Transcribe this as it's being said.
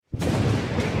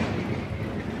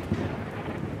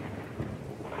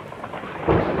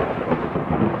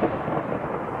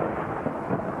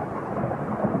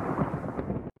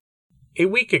A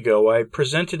week ago, I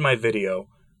presented my video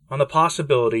on the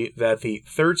possibility that the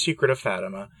third secret of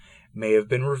Fatima may have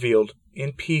been revealed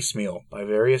in piecemeal by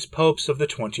various popes of the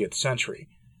 20th century.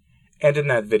 And in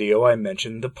that video, I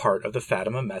mentioned the part of the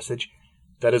Fatima message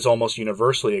that is almost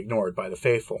universally ignored by the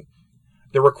faithful.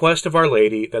 The request of Our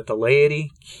Lady that the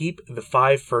laity keep the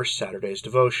 5 first Saturdays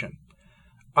devotion.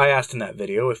 I asked in that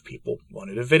video if people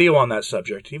wanted a video on that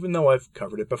subject, even though I've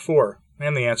covered it before,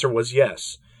 and the answer was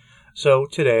yes. So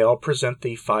today I'll present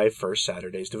the 5 first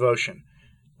Saturdays devotion,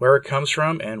 where it comes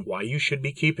from and why you should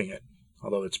be keeping it,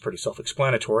 although it's pretty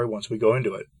self-explanatory once we go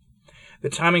into it. The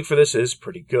timing for this is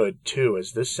pretty good, too,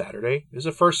 as this Saturday is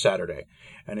a first Saturday,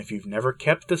 and if you've never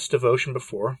kept this devotion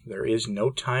before, there is no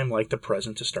time like the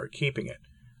present to start keeping it.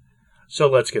 So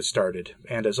let's get started,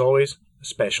 and as always, a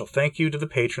special thank you to the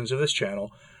patrons of this channel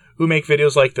who make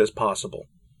videos like this possible.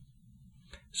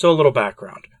 So a little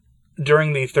background.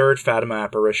 During the third Fatima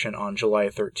apparition on July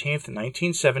 13th,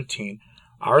 1917,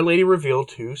 Our Lady revealed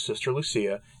to Sister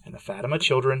Lucia and the Fatima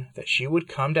children that she would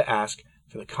come to ask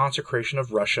for the consecration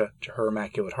of Russia to her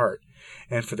Immaculate Heart,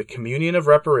 and for the communion of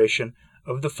reparation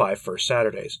of the 5 first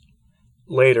Saturdays.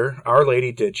 Later, Our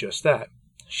Lady did just that.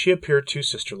 She appeared to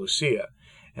Sister Lucia,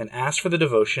 and asked for the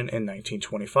devotion in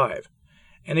 1925.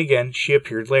 And again, she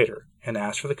appeared later, and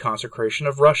asked for the consecration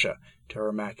of Russia to her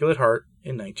Immaculate Heart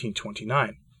in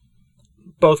 1929.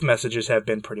 Both messages have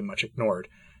been pretty much ignored,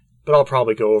 but I'll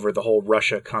probably go over the whole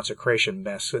Russia consecration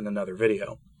mess in another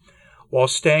video. While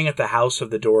staying at the house of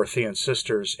the Dorothean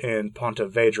sisters in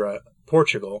Pontevedra,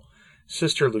 Portugal,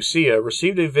 Sister Lucia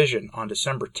received a vision on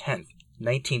December 10th,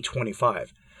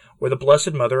 1925, where the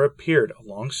Blessed Mother appeared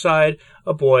alongside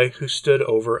a boy who stood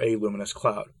over a luminous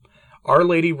cloud. Our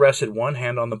Lady rested one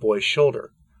hand on the boy's shoulder,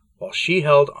 while she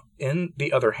held in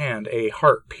the other hand a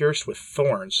heart pierced with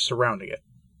thorns surrounding it.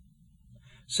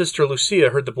 Sister Lucia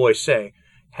heard the boy say,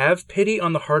 "Have pity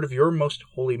on the heart of your most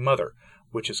holy mother,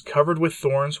 which is covered with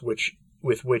thorns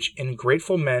with which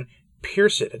ingrateful men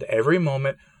pierce it at every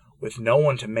moment, with no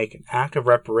one to make an act of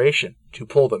reparation to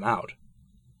pull them out."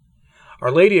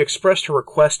 Our Lady expressed her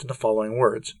request in the following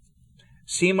words: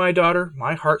 "See, my daughter,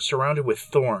 my heart surrounded with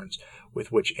thorns,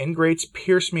 with which ingrates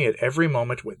pierce me at every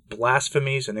moment with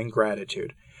blasphemies and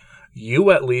ingratitude.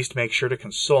 You at least make sure to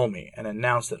console me, and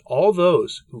announce that all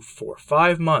those who for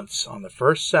 5 months on the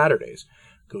first Saturdays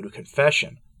go to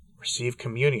confession, receive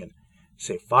communion,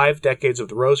 say 5 decades of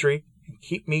the Rosary, and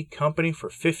keep me company for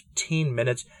 15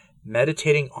 minutes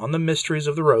meditating on the mysteries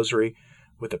of the Rosary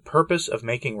with the purpose of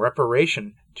making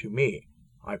reparation to me,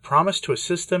 I promise to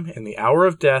assist them in the hour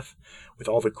of death with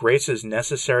all the graces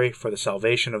necessary for the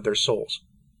salvation of their souls."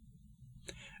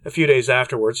 A few days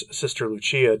afterwards, Sister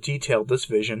Lucia detailed this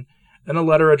vision in a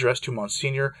letter addressed to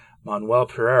Monsignor Manuel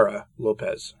Pereira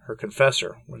Lopez, her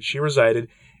confessor, when she resided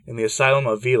in the asylum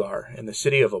of Vilar in the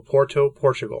city of Oporto,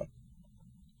 Portugal.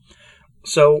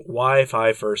 So, why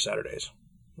 5 first Saturdays?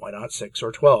 Why not 6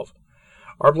 or 12?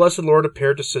 Our Blessed Lord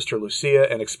appeared to Sister Lucia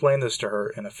and explained this to her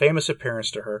in a famous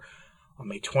appearance to her on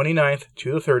May 29th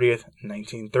to the 30th,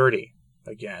 1930.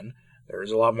 Again, there is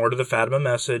a lot more to the Fatima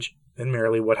message than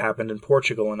merely what happened in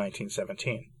Portugal in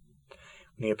 1917.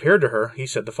 When he appeared to her, he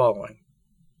said the following: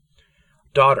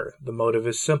 "Daughter, the motive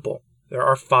is simple. There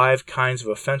are 5 kinds of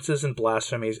offenses and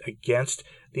blasphemies against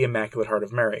the Immaculate Heart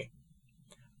of Mary.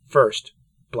 First,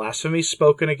 blasphemy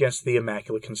spoken against the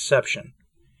Immaculate Conception.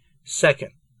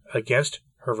 Second, against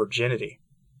her virginity.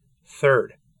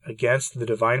 Third, against the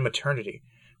divine maternity,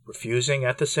 refusing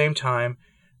at the same time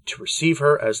to receive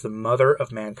her as the mother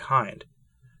of mankind.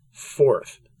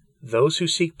 Fourth, those who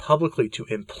seek publicly to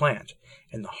implant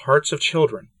in the hearts of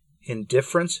children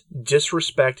indifference,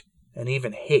 disrespect, and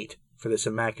even hate for this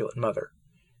Immaculate Mother.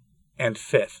 And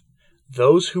fifth,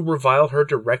 those who revile her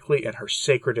directly in her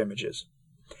sacred images.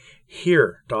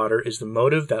 Here, daughter, is the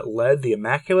motive that led the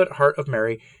Immaculate Heart of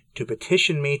Mary to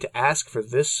petition me to ask for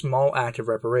this small act of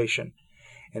reparation,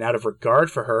 and out of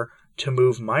regard for her, to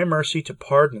move my mercy to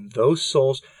pardon those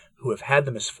souls who have had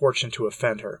the misfortune to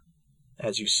offend her.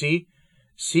 As you see,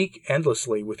 seek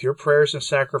endlessly with your prayers and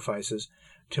sacrifices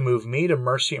to move me to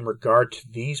mercy in regard to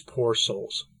these poor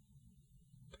souls."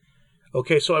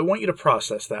 Okay, so I want you to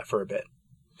process that for a bit.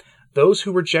 Those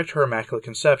who reject her Immaculate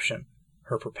Conception,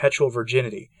 her perpetual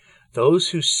virginity, those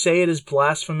who say it is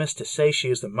blasphemous to say she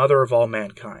is the mother of all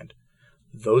mankind,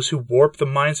 those who warp the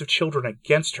minds of children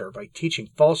against her by teaching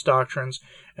false doctrines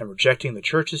and rejecting the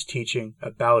Church's teaching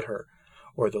about her,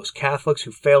 or those Catholics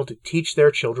who fail to teach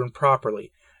their children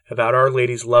properly about Our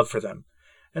Lady's love for them,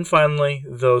 and finally,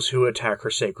 those who attack her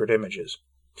sacred images.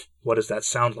 What does that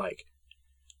sound like?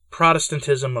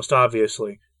 Protestantism, most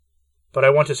obviously, But I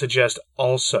want to suggest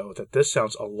also that this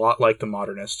sounds a lot like the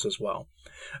modernists as well.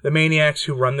 The maniacs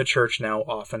who run the church now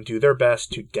often do their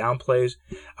best to downplay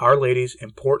Our Lady's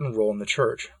important role in the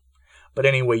church. But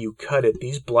any way you cut it,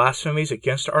 these blasphemies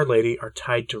against Our Lady are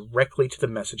tied directly to the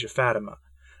message of Fatima.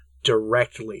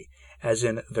 Directly, as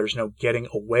in there's no getting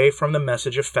away from the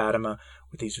message of Fatima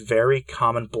with these very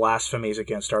common blasphemies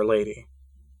against Our Lady.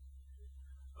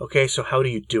 Okay, so how do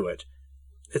you do it?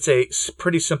 It's a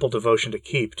pretty simple devotion to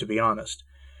keep, to be honest.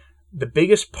 The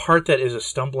biggest part that is a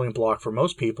stumbling block for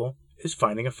most people is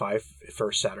finding a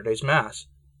First Saturday's Mass.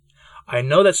 I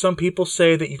know that some people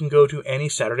say that you can go to any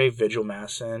Saturday Vigil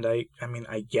Mass, and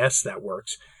I guess that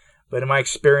works, but in my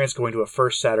experience, going to a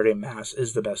First Saturday Mass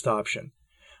is the best option.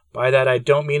 By that, I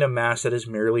don't mean a Mass that is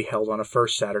merely held on a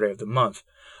first Saturday of the month,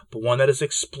 but one that is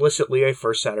explicitly a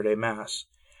First Saturday Mass.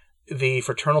 The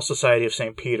Fraternal Society of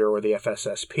St. Peter, or the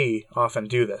FSSP, often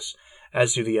do this,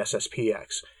 as do the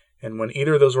SSPX, and when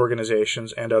either of those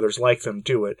organizations and others like them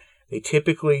do it, they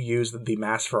typically use the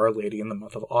Mass for Our Lady in the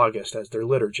month of August as their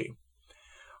liturgy.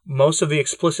 Most of the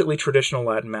explicitly traditional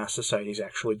Latin Mass societies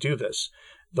actually do this.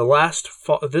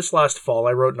 This last fall,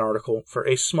 I wrote an article for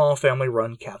a small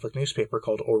family-run Catholic newspaper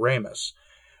called Oremus,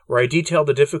 where I detailed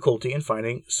the difficulty in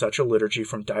finding such a liturgy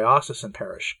from diocesan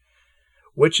parish,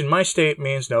 which in my state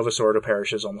means Novus Ordo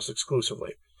parishes almost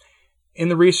exclusively. In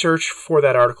the research for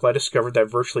that article, I discovered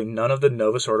that virtually none of the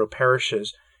Novus Ordo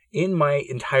parishes in my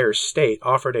entire state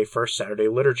offered a First Saturday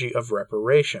liturgy of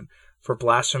reparation for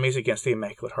blasphemies against the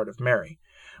Immaculate Heart of Mary.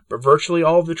 But virtually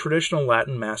all of the traditional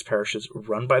Latin Mass parishes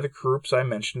run by the groups I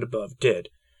mentioned above did.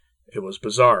 It was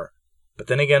bizarre. But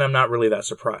then again, I'm not really that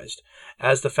surprised,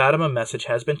 as the Fatima message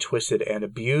has been twisted and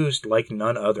abused like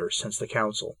none other since the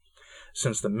Council.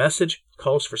 Since the message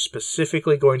calls for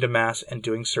specifically going to Mass and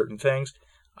doing certain things,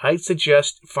 I'd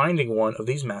suggest finding one of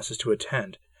these Masses to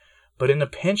attend. But in a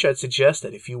pinch, I'd suggest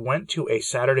that if you went to a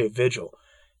Saturday Vigil,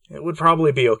 it would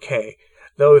probably be okay.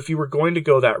 Though if you were going to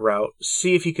go that route,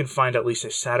 see if you can find at least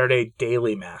a Saturday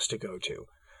daily Mass to go to,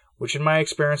 which in my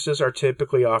experiences are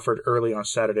typically offered early on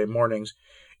Saturday mornings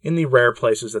in the rare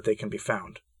places that they can be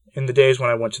found. In the days when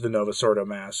I went to the Novus Ordo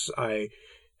Mass, I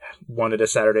wanted a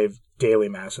Saturday daily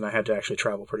Mass, and I had to actually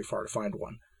travel pretty far to find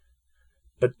one.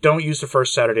 But don't use the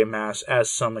First Saturday Mass as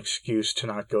some excuse to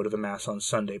not go to the Mass on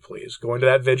Sunday, please. Going to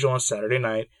that vigil on Saturday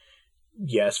night,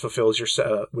 yes, would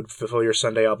fulfill your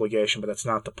Sunday obligation, but that's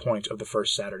not the point of the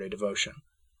First Saturday devotion.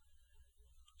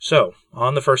 So,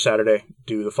 on the first Saturday,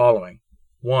 do the following.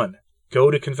 1. Go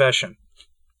to confession.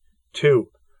 2.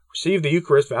 Receive the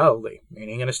Eucharist validly,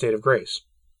 meaning in a state of grace.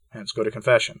 Hence, go to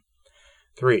confession.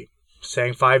 3.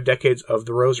 Saying 5 decades of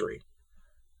the Rosary.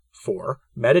 4.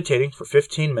 Meditating for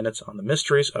 15 minutes on the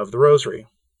mysteries of the Rosary.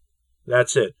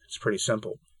 That's it. It's pretty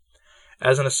simple.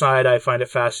 As an aside, I find it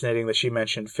fascinating that she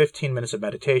mentioned 15 minutes of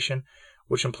meditation,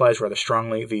 which implies rather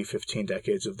strongly the 15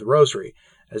 decades of the Rosary,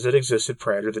 as it existed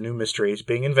prior to the new mysteries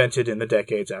being invented in the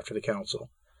decades after the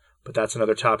Council. But that's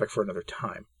another topic for another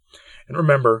time. And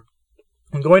remember,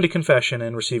 when going to confession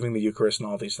and receiving the Eucharist and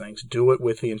all these things, do it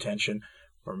with the intention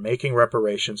of making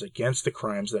reparations against the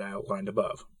crimes that I outlined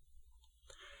above.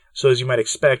 So as you might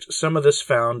expect, some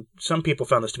people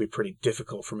found this to be pretty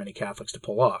difficult for many Catholics to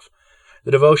pull off.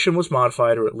 The devotion was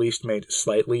modified or at least made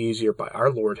slightly easier by our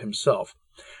Lord himself.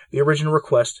 The original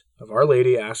request of Our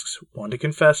Lady asks one to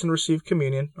confess and receive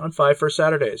communion on 5 First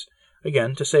Saturdays,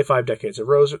 again to say 5 decades of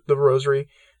the Rosary,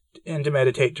 and to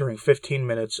meditate during 15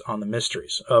 minutes on the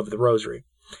mysteries of the Rosary.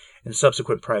 In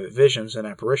subsequent private visions and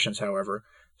apparitions, however,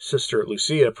 Sister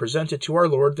Lucia presented to our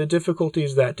Lord the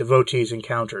difficulties that devotees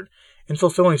encountered in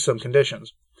fulfilling some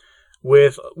conditions.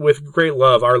 With great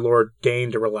love, our Lord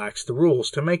deigned to relax the rules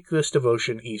to make this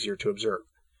devotion easier to observe.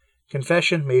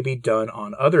 Confession may be done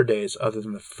on other days other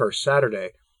than the first Saturday,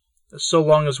 so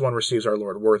long as one receives our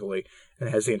Lord worthily and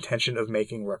has the intention of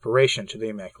making reparation to the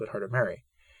Immaculate Heart of Mary.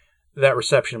 That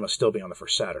reception must still be on the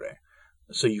first Saturday.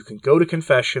 So you can go to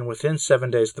confession within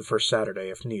 7 days of the first Saturday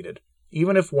if needed.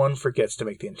 Even if one forgets to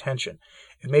make the intention,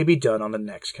 it may be done on the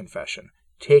next confession,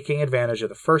 taking advantage of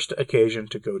the first occasion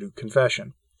to go to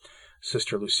confession.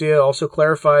 Sister Lucia also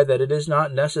clarified that it is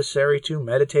not necessary to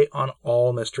meditate on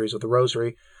all mysteries of the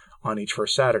Rosary on each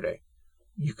first Saturday.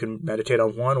 You can meditate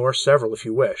on one or several if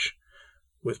you wish.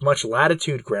 With much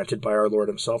latitude granted by our Lord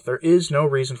himself, there is no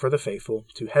reason for the faithful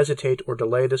to hesitate or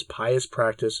delay this pious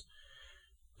practice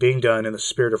being done in the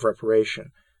spirit of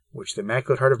reparation, which the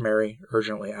Immaculate Heart of Mary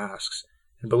urgently asks.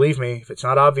 And believe me, if it's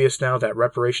not obvious now that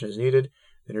reparation is needed,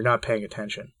 then you're not paying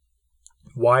attention.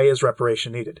 Why is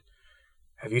reparation needed?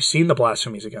 Have you seen the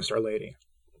blasphemies against Our Lady?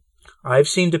 I've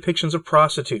seen depictions of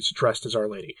prostitutes dressed as Our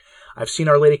Lady. I've seen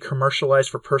Our Lady commercialized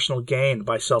for personal gain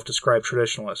by self-described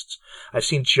traditionalists. I've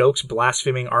seen jokes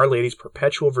blaspheming Our Lady's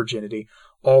perpetual virginity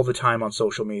all the time on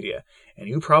social media. And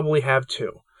you probably have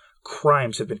too.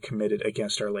 Crimes have been committed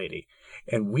against Our Lady.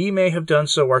 And we may have done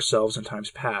so ourselves in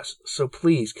times past. So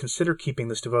please consider keeping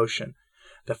this devotion.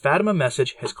 The Fatima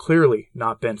message has clearly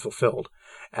not been fulfilled.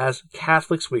 As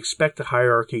Catholics, we expect the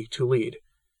hierarchy to lead.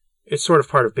 It's sort of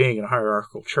part of being in a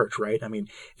hierarchical church, right? I mean,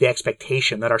 the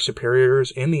expectation that our superiors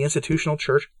in the institutional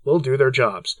church will do their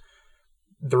jobs.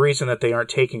 The reason that they aren't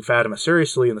taking Fatima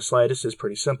seriously in the slightest is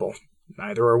pretty simple.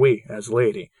 Neither are we, as the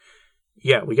laity.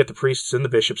 Yeah, we get the priests and the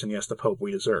bishops and yes, the Pope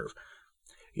we deserve.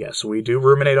 Yes, we do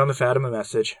ruminate on the Fatima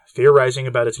message, theorizing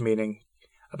about its meaning,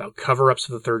 about cover-ups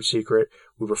of the third secret.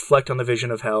 We reflect on the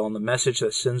vision of hell and the message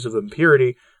that sins of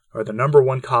impurity are the number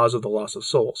one cause of the loss of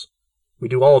souls. We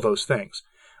do all those things.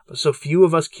 But so few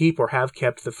of us keep or have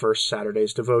kept the first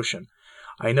Saturday's devotion.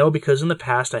 I know because in the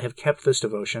past I have kept this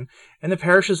devotion, and the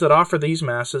parishes that offer these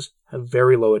masses have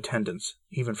very low attendance,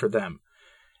 even for them.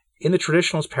 In the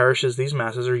traditionalist parishes, these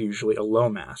masses are usually a low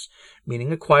mass,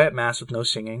 meaning a quiet mass with no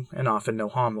singing and often no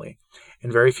homily,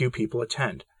 and very few people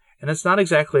attend. And it's not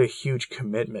exactly a huge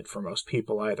commitment for most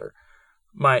people either.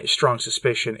 My strong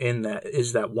suspicion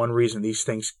is that one reason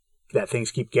things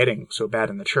keep getting so bad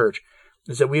in the church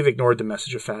is that we've ignored the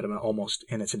message of Fatima almost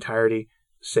in its entirety,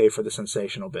 save for the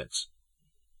sensational bits.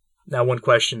 Now, one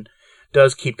question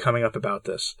does keep coming up about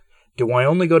this. Do I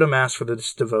only go to Mass for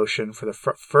this devotion for the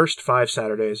first 5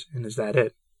 Saturdays, and is that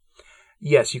it?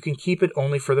 Yes, you can keep it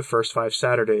only for the first 5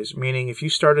 Saturdays, meaning if you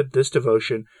started this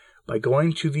devotion by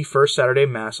going to the first Saturday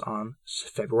Mass on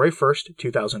February 1st,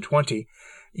 2020,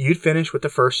 you'd finish with the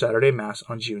first Saturday Mass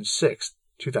on June 6th,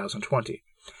 2020.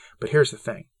 But here's the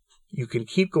thing. You can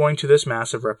keep going to this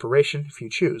Mass of reparation if you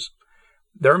choose.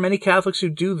 There are many Catholics who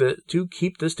do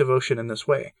keep this devotion in this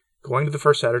way, going to the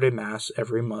first Saturday Mass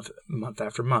every month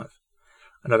after month.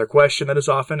 Another question that is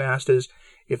often asked is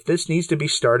if this needs to be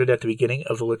started at the beginning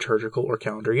of the liturgical or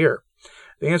calendar year.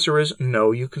 The answer is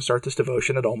no, you can start this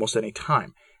devotion at almost any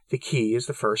time. The key is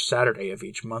the first Saturday of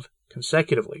each month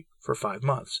consecutively for 5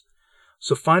 months.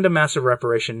 So find a Mass of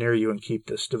reparation near you and keep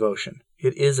this devotion.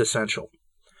 It is essential.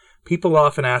 People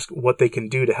often ask what they can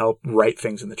do to help right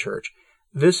things in the church.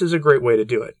 This is a great way to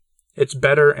do it. It's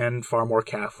better and far more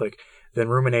Catholic than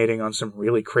ruminating on some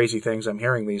really crazy things I'm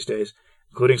hearing these days,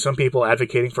 including some people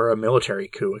advocating for a military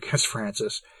coup against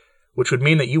Francis, which would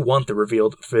mean that you want the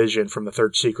revealed vision from the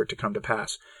third secret to come to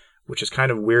pass, which is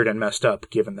kind of weird and messed up,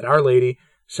 given that Our Lady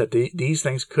said these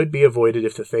things could be avoided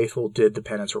if the faithful did the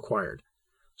penance required.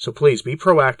 So please be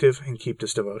proactive and keep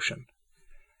this devotion.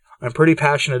 I'm pretty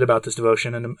passionate about this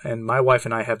devotion, and my wife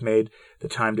and I have made the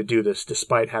time to do this,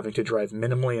 despite having to drive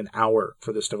minimally an hour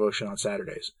for this devotion on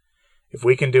Saturdays. If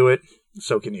we can do it,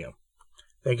 so can you.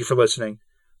 Thank you for listening.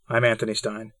 I'm Anthony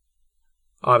Stein.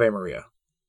 Ave Maria.